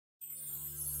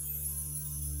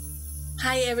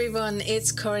Hi everyone,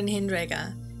 it's Corinne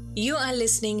Hindreger. You are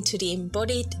listening to the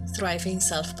Embodied Thriving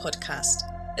Self podcast,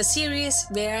 a series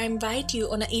where I invite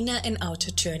you on an inner and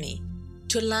outer journey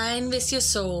to align with your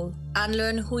soul,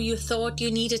 unlearn who you thought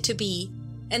you needed to be,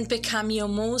 and become your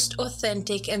most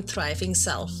authentic and thriving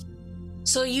self.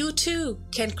 So you too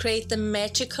can create the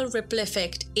magical ripple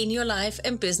effect in your life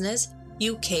and business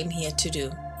you came here to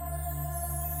do.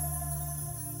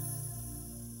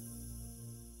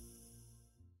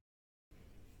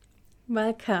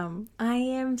 Welcome. I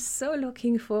am so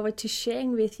looking forward to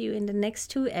sharing with you in the next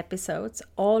 2 episodes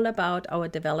all about our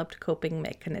developed coping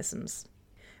mechanisms.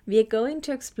 We are going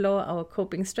to explore our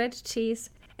coping strategies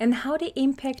and how they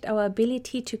impact our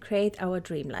ability to create our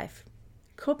dream life.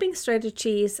 Coping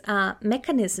strategies are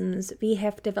mechanisms we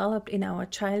have developed in our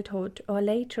childhood or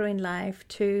later in life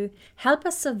to help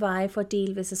us survive or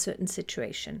deal with a certain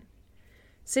situation.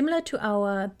 Similar to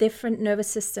our different nervous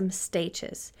system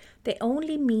stages, they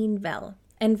only mean well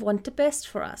and want the best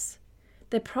for us.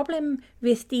 The problem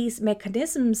with these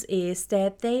mechanisms is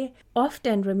that they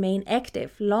often remain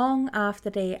active long after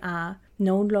they are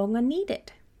no longer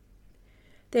needed.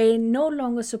 They no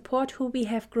longer support who we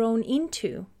have grown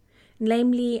into,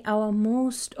 namely our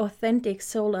most authentic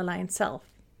soul-aligned self.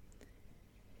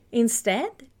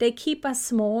 Instead, they keep us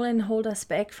small and hold us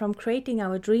back from creating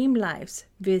our dream lives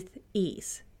with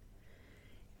ease.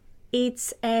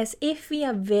 It's as if we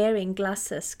are wearing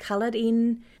glasses colored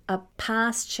in a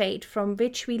past shade from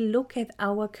which we look at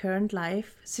our current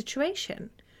life situation,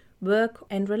 work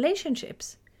and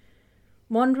relationships,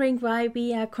 wondering why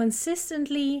we are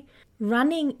consistently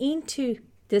running into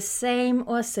the same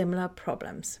or similar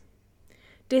problems.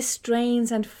 This strains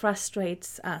and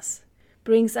frustrates us,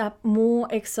 brings up more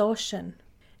exhaustion,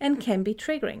 and can be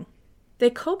triggering. The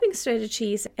coping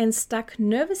strategies and stuck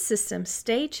nervous system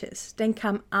stages then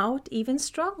come out even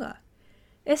stronger,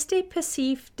 as they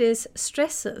perceive these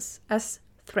stresses as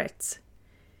threats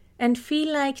and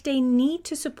feel like they need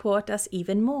to support us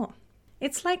even more.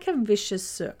 It's like a vicious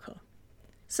circle.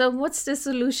 So what's the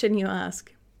solution, you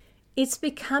ask? It's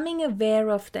becoming aware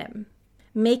of them,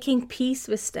 making peace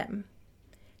with them,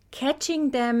 catching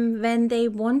them when they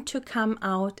want to come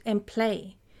out and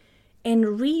play, and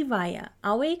rewire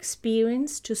our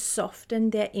experience to soften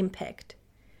their impact,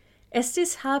 as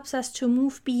this helps us to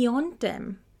move beyond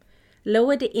them,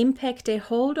 lower the impact they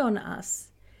hold on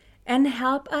us, and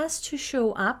help us to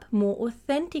show up more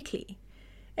authentically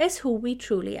as who we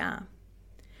truly are.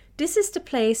 This is the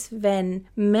place when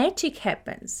magic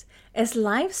happens, as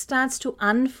life starts to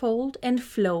unfold and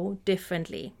flow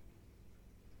differently.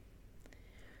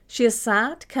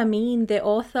 Shirzad Kameen, the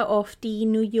author of the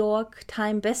New York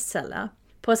Times bestseller,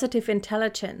 Positive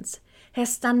Intelligence,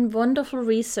 has done wonderful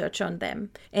research on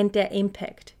them and their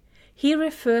impact. He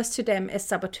refers to them as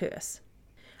saboteurs.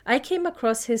 I came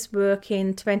across his work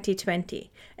in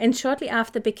 2020 and shortly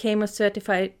after became a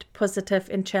certified positive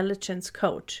intelligence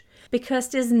coach because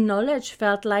this knowledge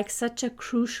felt like such a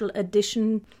crucial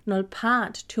additional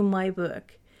part to my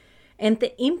work. And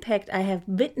the impact I have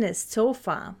witnessed so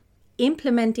far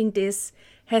implementing this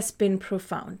has been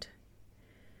profound.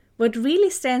 What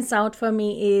really stands out for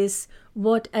me is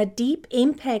what a deep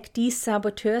impact these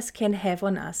saboteurs can have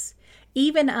on us,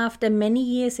 even after many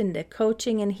years in the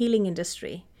coaching and healing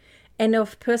industry, and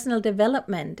of personal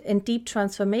development and deep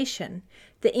transformation.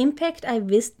 The impact I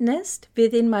witnessed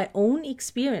within my own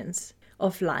experience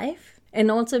of life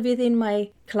and also within my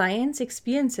clients'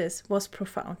 experiences was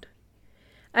profound.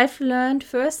 I've learned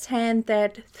firsthand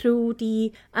that through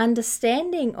the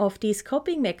understanding of these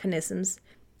coping mechanisms,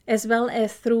 as well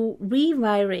as through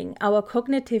rewiring our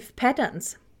cognitive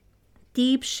patterns,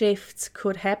 deep shifts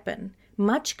could happen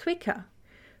much quicker,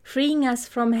 freeing us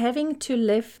from having to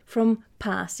live from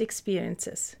past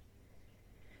experiences.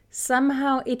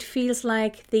 Somehow it feels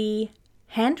like the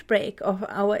handbrake of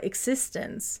our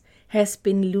existence has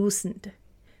been loosened.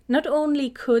 Not only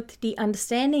could the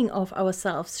understanding of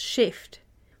ourselves shift,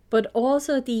 but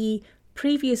also the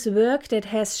previous work that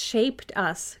has shaped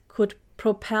us could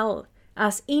propel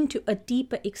us into a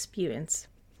deeper experience.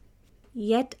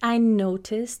 Yet I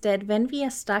noticed that when we are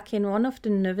stuck in one of the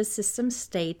nervous system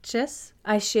stages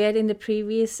I shared in the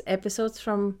previous episodes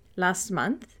from last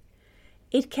month,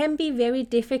 it can be very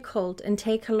difficult and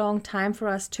take a long time for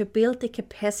us to build the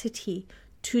capacity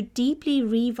to deeply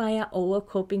rewire our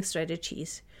coping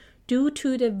strategies due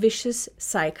to the vicious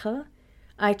cycle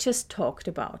I just talked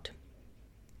about.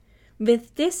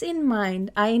 With this in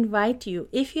mind, I invite you,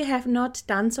 if you have not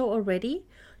done so already,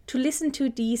 to listen to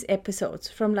these episodes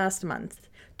from last month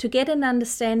to get an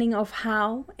understanding of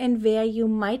how and where you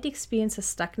might experience a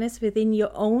stuckness within your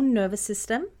own nervous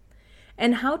system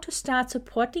and how to start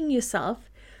supporting yourself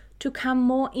to come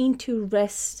more into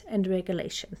rest and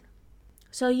regulation.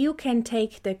 So you can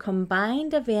take the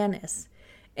combined awareness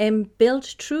and build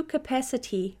true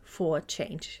capacity for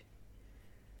change.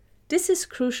 This is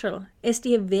crucial, as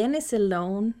the awareness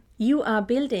alone you are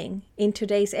building in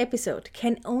today's episode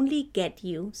can only get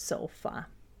you so far.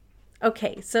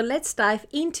 Okay, so let's dive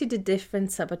into the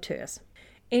different saboteurs.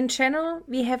 In general,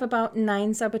 we have about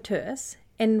 9 saboteurs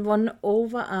and one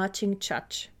overarching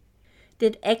judge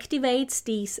that activates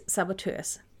these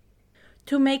saboteurs.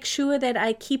 To make sure that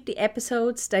I keep the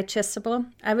episodes digestible,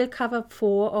 I will cover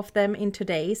 4 of them in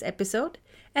today's episode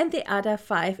and the other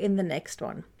 5 in the next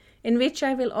one, in which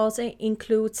I will also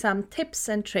include some tips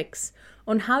and tricks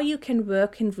on how you can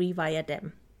work and rewire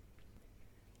them.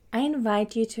 I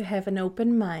invite you to have an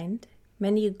open mind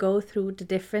when you go through the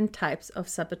different types of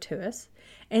saboteurs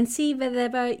and see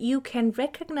whether you can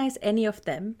recognize any of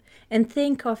them and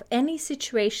think of any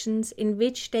situations in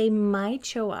which they might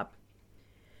show up.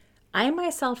 I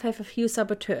myself have a few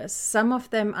saboteurs. Some of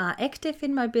them are active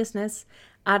in my business,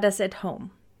 others at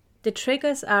home. The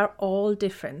triggers are all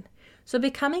different, so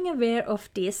becoming aware of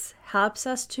this helps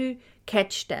us to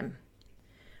catch them.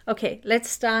 Okay, let's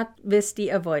start with the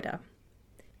avoider.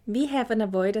 We have an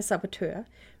avoider saboteur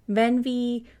when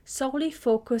we solely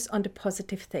focus on the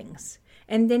positive things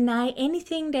and deny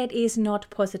anything that is not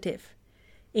positive,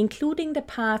 including the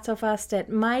parts of us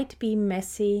that might be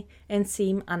messy and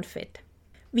seem unfit.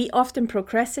 We often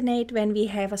procrastinate when we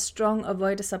have a strong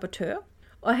avoider saboteur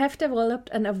or have developed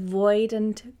an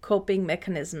avoidant coping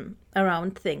mechanism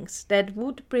around things that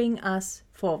would bring us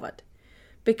forward.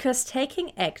 Because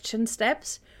taking action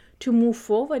steps to move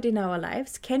forward in our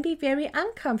lives can be very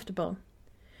uncomfortable.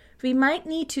 We might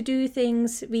need to do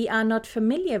things we are not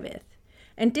familiar with,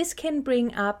 and this can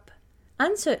bring up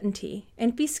uncertainty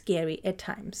and be scary at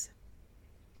times.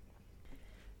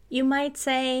 You might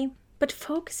say, but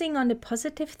focusing on the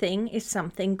positive thing is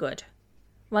something good.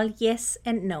 Well, yes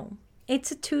and no.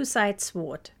 It's a two-sided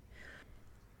sword.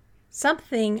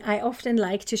 Something I often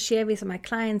like to share with my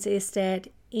clients is that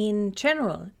in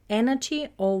general, energy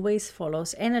always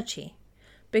follows energy,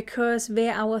 because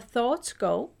where our thoughts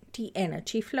go, the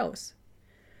energy flows.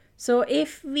 So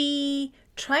if we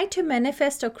try to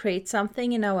manifest or create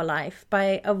something in our life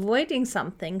by avoiding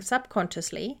something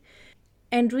subconsciously,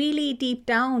 and really deep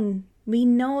down we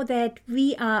know that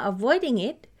we are avoiding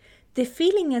it, the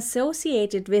feeling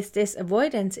associated with this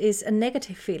avoidance is a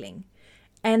negative feeling.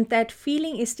 And that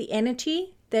feeling is the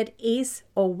energy that is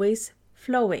always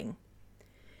flowing.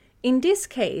 In this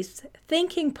case,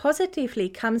 thinking positively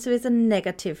comes with a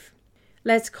negative,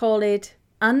 let's call it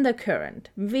undercurrent,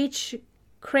 which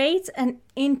creates an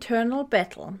internal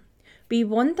battle. We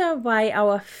wonder why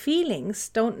our feelings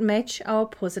don't match our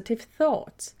positive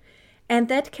thoughts. And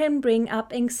that can bring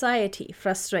up anxiety,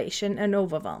 frustration, and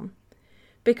overwhelm.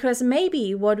 Because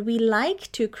maybe what we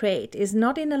like to create is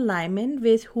not in alignment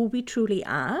with who we truly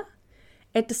are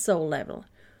at the soul level.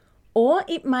 Or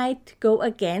it might go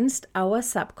against our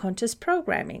subconscious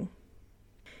programming.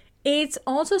 It's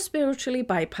also spiritually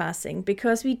bypassing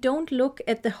because we don't look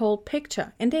at the whole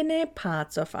picture and then there are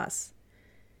parts of us.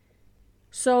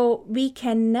 So we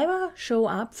can never show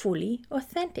up fully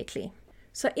authentically.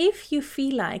 So if you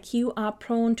feel like you are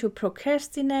prone to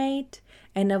procrastinate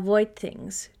and avoid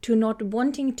things, to not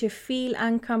wanting to feel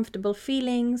uncomfortable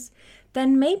feelings,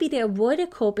 then maybe the avoider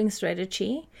coping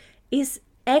strategy is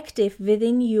active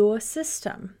within your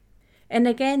system. And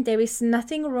again, there is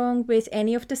nothing wrong with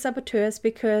any of the saboteurs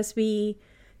because we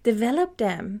develop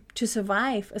them to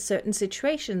survive a certain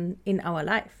situation in our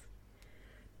life.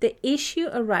 The issue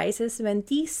arises when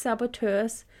these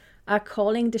saboteurs are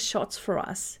calling the shots for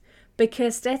us,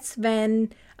 because that's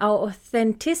when our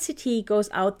authenticity goes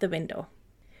out the window.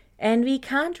 And we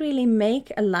can't really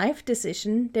make a life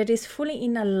decision that is fully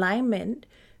in alignment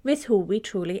with who we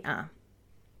truly are.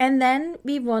 And then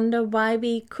we wonder why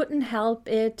we couldn't help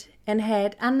it and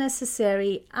had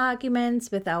unnecessary arguments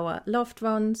with our loved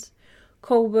ones,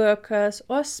 co-workers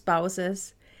or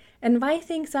spouses, and why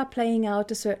things are playing out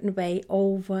a certain way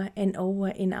over and over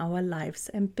in our lives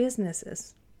and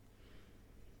businesses.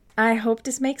 I hope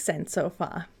this makes sense so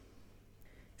far.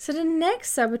 So the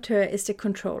next saboteur is the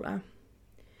controller.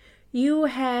 You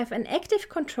have an active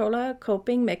controller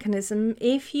coping mechanism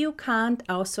if you can't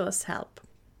outsource help.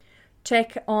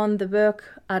 Check on the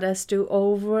work others do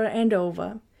over and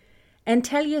over and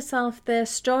tell yourself the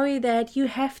story that you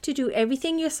have to do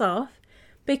everything yourself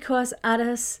because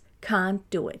others can't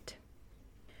do it.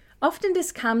 Often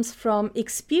this comes from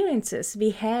experiences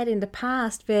we had in the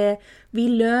past where we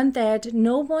learned that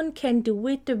no one can do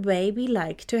it the way we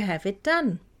like to have it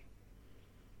done.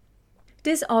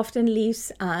 This often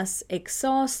leaves us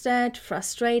exhausted,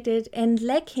 frustrated, and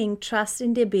lacking trust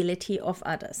in the ability of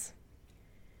others.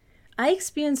 I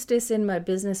experienced this in my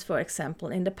business, for example,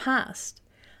 in the past.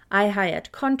 I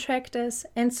hired contractors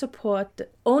and support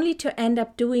only to end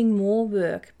up doing more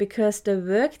work because the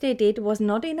work they did was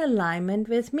not in alignment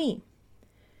with me.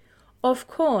 Of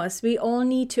course, we all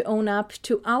need to own up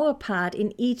to our part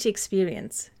in each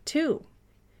experience, too.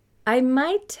 I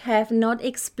might have not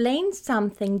explained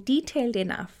something detailed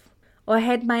enough or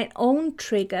had my own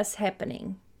triggers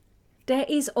happening. There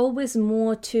is always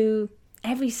more to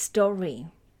every story.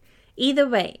 Either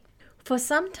way, for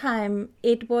some time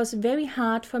it was very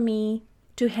hard for me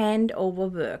to hand over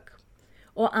work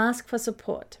or ask for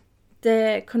support.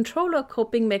 The controller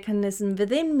coping mechanism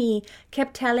within me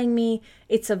kept telling me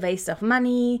it's a waste of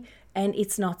money and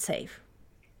it's not safe.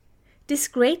 This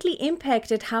greatly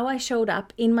impacted how I showed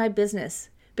up in my business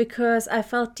because I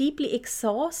felt deeply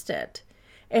exhausted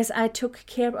as I took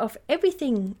care of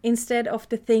everything instead of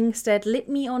the things that lit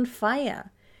me on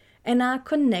fire and are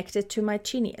connected to my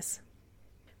genius.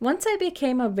 Once I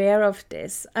became aware of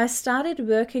this, I started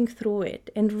working through it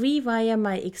and rewire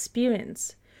my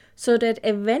experience so that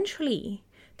eventually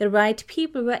the right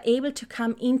people were able to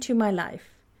come into my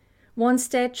life, ones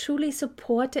that truly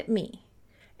supported me,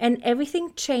 and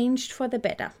everything changed for the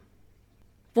better.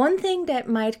 One thing that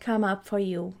might come up for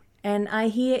you, and I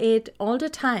hear it all the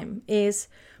time, is,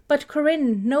 "But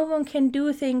Corinne, no one can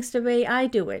do things the way I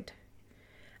do it.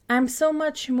 I'm so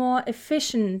much more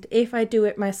efficient if I do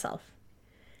it myself."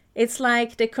 It's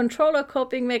like the controller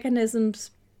coping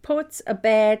mechanisms puts a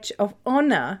badge of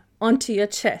honor onto your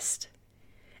chest.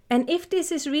 And if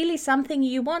this is really something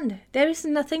you want, there is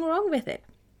nothing wrong with it.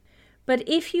 But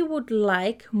if you would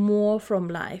like more from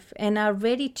life and are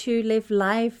ready to live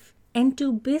life and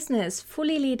do business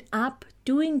fully lit up,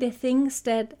 doing the things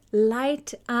that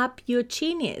light up your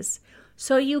genius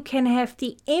so you can have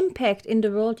the impact in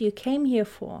the world you came here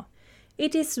for,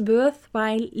 it is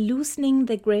worthwhile loosening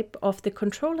the grip of the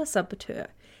controller saboteur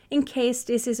in case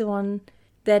this is one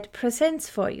that presents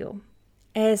for you,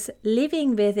 as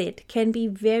living with it can be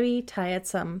very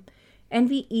tiresome and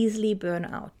we easily burn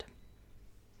out.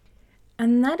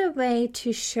 Another way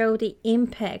to show the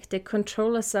impact the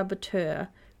controller saboteur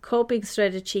coping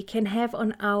strategy can have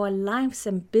on our lives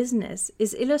and business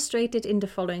is illustrated in the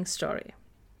following story.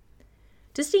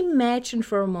 Just imagine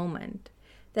for a moment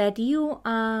that you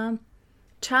are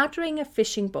chartering a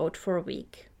fishing boat for a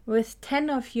week with 10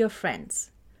 of your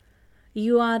friends.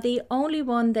 You are the only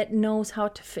one that knows how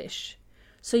to fish,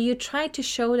 so you try to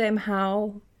show them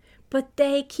how, but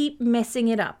they keep messing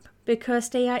it up because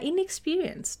they are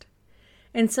inexperienced.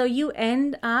 And so you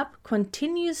end up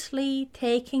continuously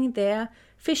taking their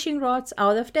fishing rods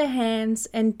out of their hands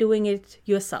and doing it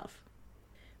yourself.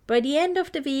 By the end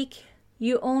of the week,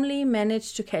 you only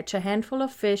manage to catch a handful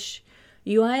of fish.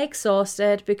 You are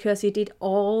exhausted because you did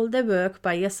all the work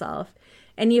by yourself,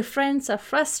 and your friends are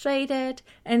frustrated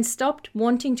and stopped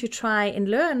wanting to try and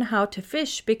learn how to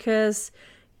fish because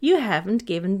you haven't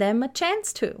given them a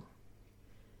chance to.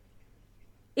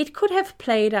 It could have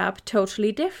played up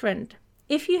totally different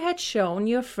if you had shown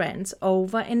your friends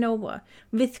over and over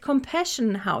with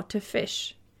compassion how to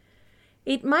fish.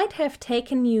 It might have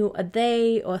taken you a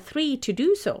day or 3 to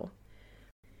do so.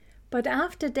 But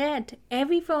after that,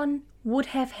 everyone would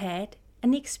have had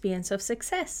an experience of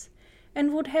success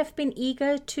and would have been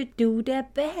eager to do their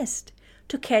best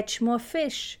to catch more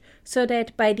fish, so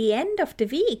that by the end of the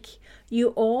week, you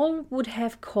all would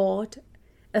have caught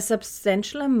a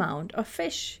substantial amount of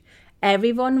fish.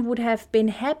 Everyone would have been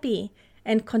happy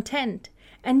and content,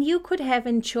 and you could have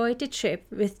enjoyed the trip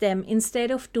with them instead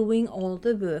of doing all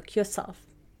the work yourself.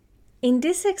 In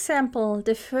this example,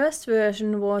 the first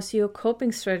version was your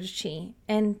coping strategy,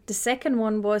 and the second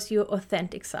one was your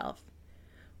authentic self.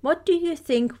 What do you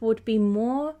think would be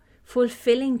more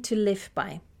fulfilling to live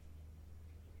by?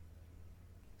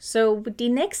 So the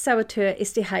next saboteur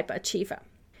is the hyperachiever.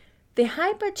 The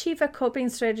hyperachiever coping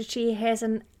strategy has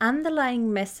an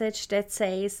underlying message that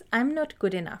says, "I'm not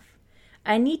good enough.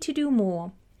 I need to do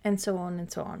more," and so on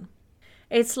and so on.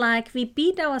 It's like we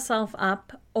beat ourselves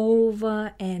up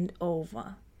over and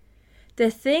over. The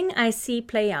thing I see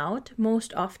play out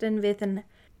most often with an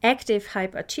active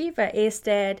hyperachiever is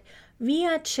that we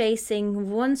are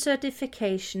chasing one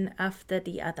certification after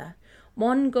the other,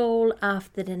 one goal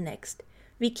after the next.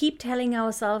 We keep telling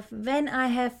ourselves, when I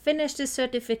have finished this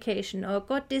certification or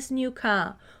got this new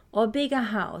car or bigger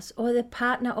house or the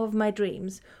partner of my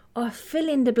dreams or fill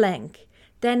in the blank,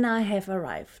 then I have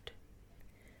arrived.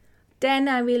 Then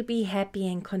I will be happy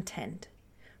and content.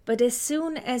 But as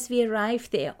soon as we arrive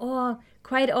there, or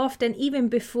quite often, even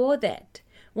before that,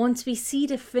 once we see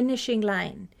the finishing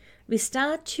line, we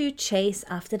start to chase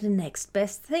after the next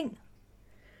best thing.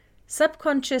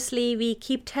 Subconsciously, we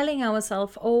keep telling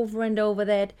ourselves over and over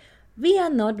that we are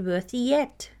not worthy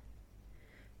yet.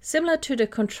 Similar to the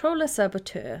controller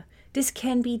saboteur, this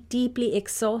can be deeply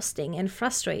exhausting and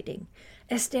frustrating,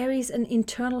 as there is an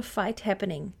internal fight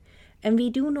happening, and we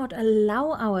do not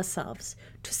allow ourselves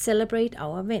to celebrate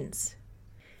our wins.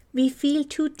 We feel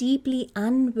too deeply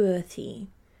unworthy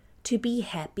to be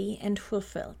happy and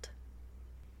fulfilled.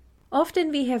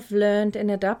 Often we have learned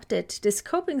and adopted this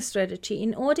coping strategy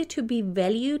in order to be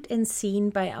valued and seen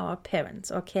by our parents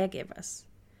or caregivers.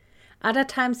 Other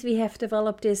times we have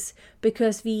developed this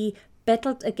because we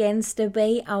battled against the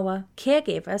way our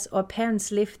caregivers or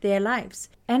parents live their lives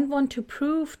and want to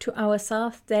prove to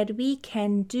ourselves that we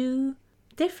can do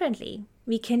differently,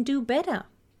 we can do better.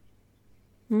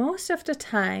 Most of the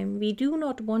time, we do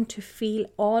not want to feel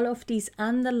all of these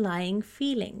underlying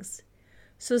feelings.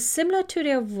 So similar to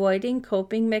the avoiding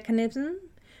coping mechanism,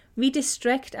 we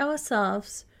distract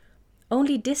ourselves,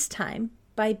 only this time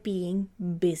by being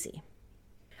busy.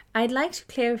 I'd like to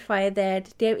clarify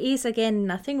that there is again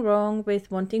nothing wrong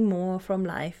with wanting more from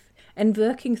life and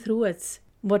working towards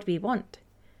what we want.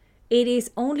 It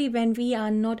is only when we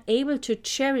are not able to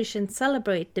cherish and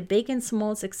celebrate the big and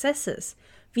small successes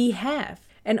we have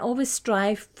and always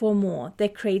strive for more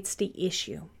that creates the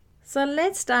issue. So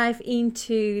let's dive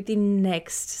into the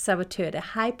next saboteur, the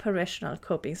hyper-rational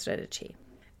coping strategy.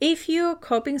 If your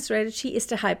coping strategy is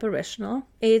the hyper-rational,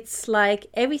 it's like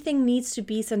everything needs to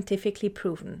be scientifically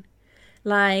proven.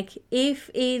 Like if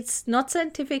it's not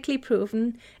scientifically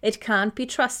proven, it can't be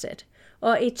trusted,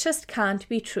 or it just can't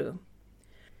be true.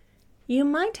 You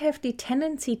might have the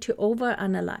tendency to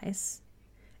overanalyze.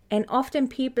 And often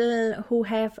people who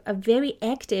have a very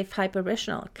active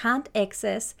hyper-rational can't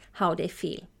access how they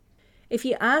feel. If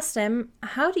you ask them,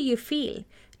 how do you feel?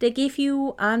 They give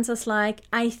you answers like,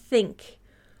 I think,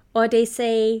 or they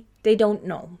say they don't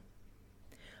know.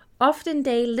 Often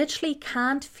they literally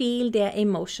can't feel their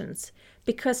emotions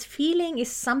because feeling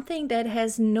is something that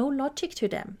has no logic to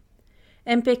them.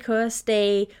 And because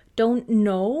they don't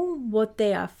know what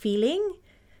they are feeling,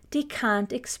 they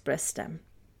can't express them.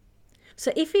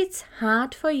 So if it's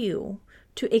hard for you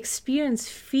to experience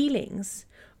feelings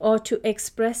or to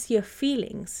express your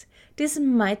feelings, this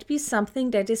might be something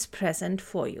that is present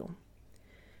for you.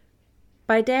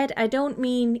 By that, I don't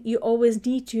mean you always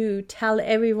need to tell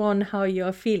everyone how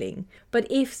you're feeling. But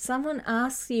if someone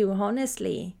asks you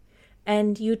honestly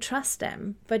and you trust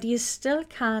them, but you still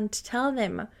can't tell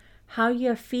them how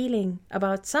you're feeling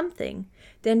about something,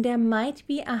 then there might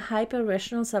be a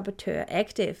hyper-rational saboteur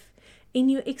active in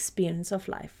your experience of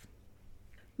life.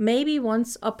 Maybe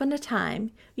once upon a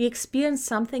time you experienced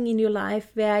something in your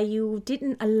life where you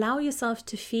didn't allow yourself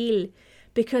to feel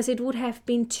because it would have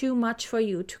been too much for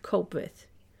you to cope with.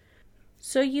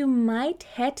 So you might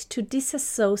had to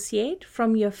disassociate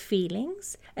from your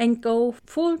feelings and go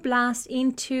full blast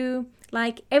into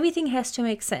like everything has to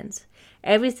make sense.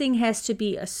 Everything has to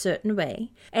be a certain way,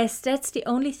 as that's the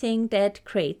only thing that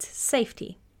creates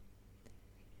safety.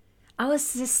 Our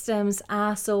systems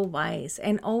are so wise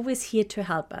and always here to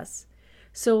help us.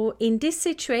 So in this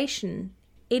situation,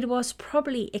 it was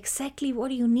probably exactly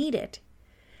what you needed.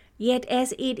 Yet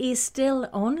as it is still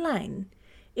online,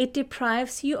 it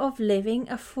deprives you of living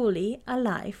a fully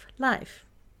alive life.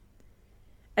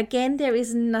 Again, there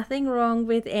is nothing wrong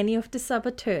with any of the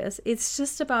saboteurs. It's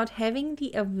just about having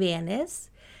the awareness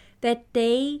that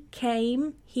they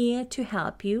came here to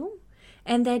help you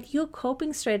and that your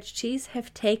coping strategies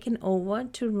have taken over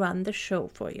to run the show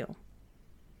for you.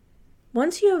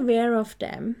 Once you're aware of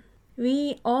them,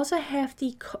 we also have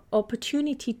the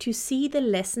opportunity to see the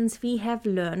lessons we have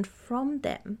learned from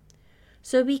them,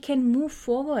 so we can move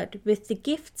forward with the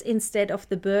gifts instead of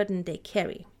the burden they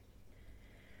carry.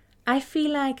 I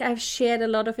feel like I've shared a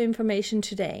lot of information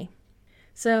today,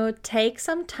 so take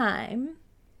some time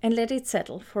and let it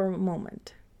settle for a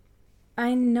moment.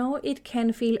 I know it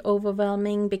can feel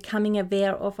overwhelming becoming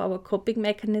aware of our coping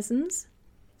mechanisms.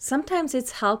 Sometimes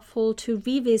it's helpful to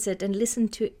revisit and listen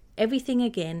to everything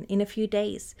again in a few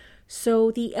days,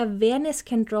 so the awareness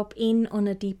can drop in on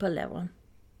a deeper level.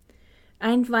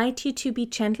 I invite you to be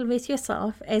gentle with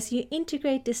yourself as you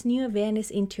integrate this new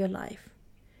awareness into your life.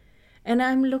 And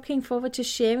I'm looking forward to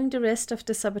sharing the rest of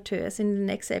the saboteurs in the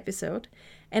next episode,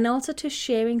 and also to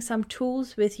sharing some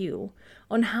tools with you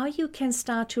on how you can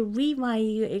start to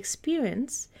rewire your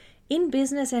experience in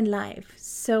business and life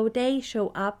so they show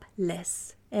up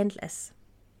less and less.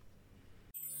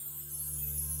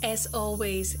 As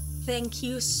always, Thank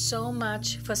you so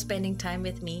much for spending time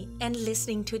with me and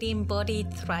listening to the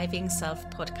Embodied Thriving Self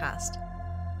podcast.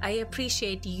 I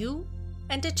appreciate you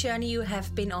and the journey you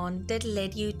have been on that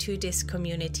led you to this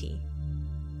community.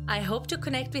 I hope to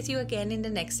connect with you again in the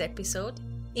next episode.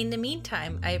 In the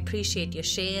meantime, I appreciate your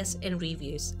shares and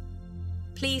reviews.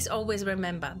 Please always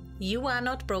remember, you are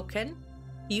not broken.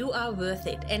 You are worth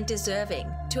it and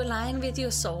deserving to align with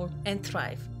your soul and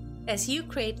thrive as you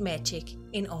create magic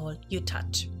in all you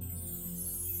touch.